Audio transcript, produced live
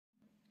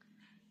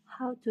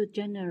how to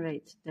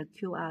generate the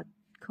QR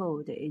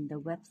code in the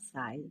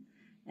website,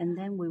 and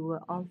then we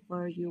will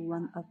offer you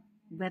one of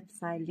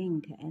website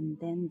link and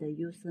then the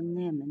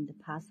username and the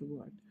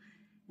password,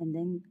 and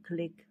then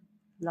click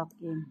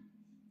login,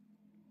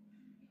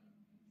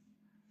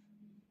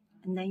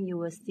 and then you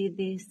will see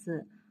this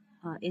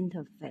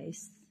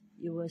interface.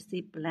 You will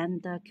see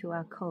Blender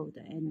QR code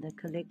and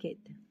click it,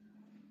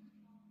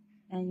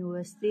 and you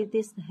will see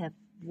this have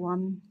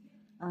one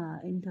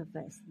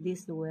interface.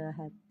 This will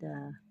have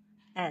the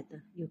add.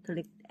 You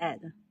click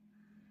add,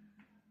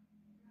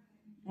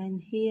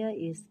 and here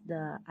is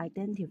the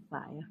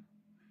identifier.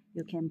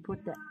 You can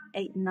put the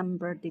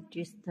 8-number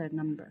register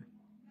number,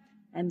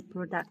 and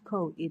product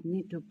code you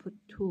need to put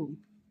two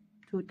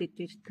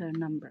register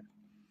number,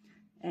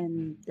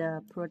 and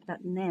the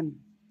product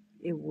name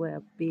it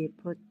will be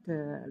put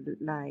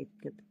like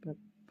the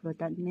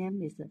product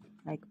name is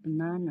like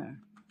banana,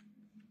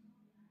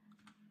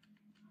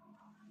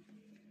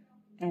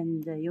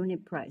 and the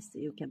unit price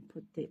you can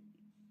put it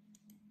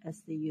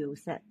as you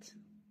set,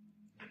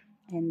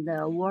 and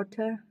the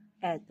water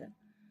add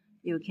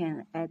you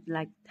can add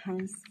like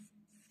 10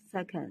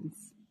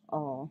 seconds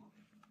or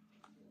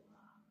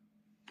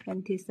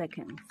 20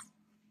 seconds.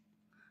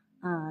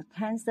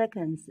 10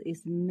 seconds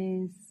is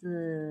means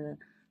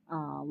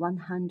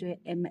 100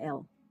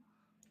 ml.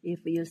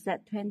 If you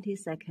set 20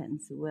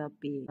 seconds, will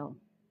be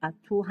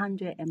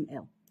 200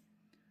 ml.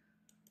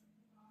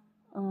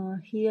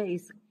 Here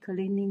is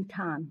cleaning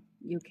time.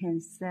 You can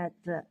set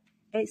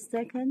 8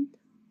 seconds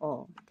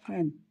or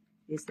 10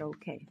 is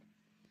okay.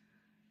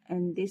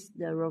 And this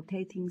the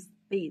rotating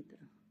speed.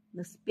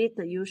 The speed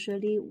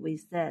usually we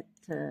set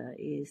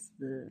is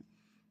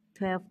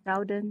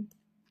 12,000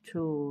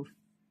 to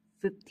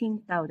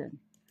 15,000,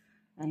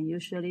 and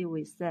usually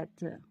we set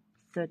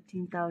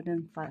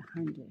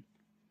 13,500.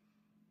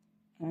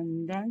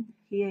 And then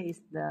here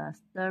is the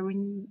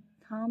stirring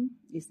time.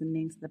 This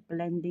means the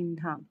blending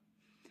time.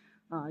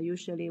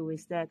 Usually we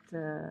set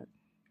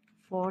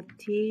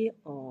 40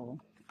 or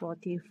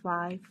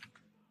 45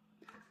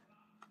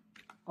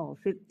 or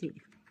 50.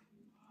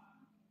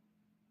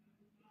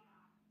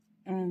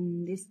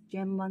 And this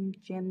Gem 1,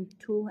 Gem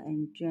 2,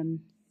 and Gem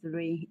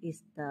 3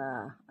 is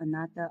the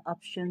another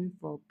option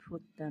for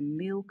put the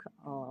milk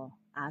or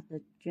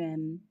other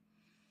gem.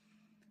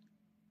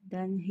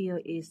 Then here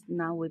is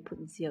now we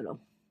put 0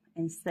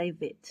 and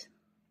save it.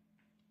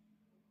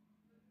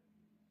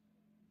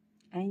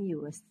 And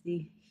you will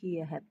see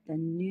here have the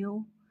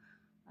new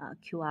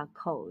QR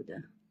code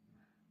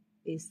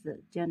is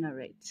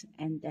generate,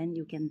 and then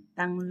you can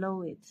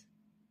download it.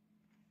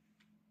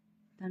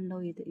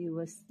 You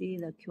will see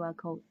the QR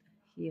code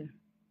here.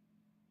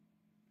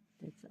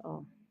 That's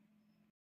all.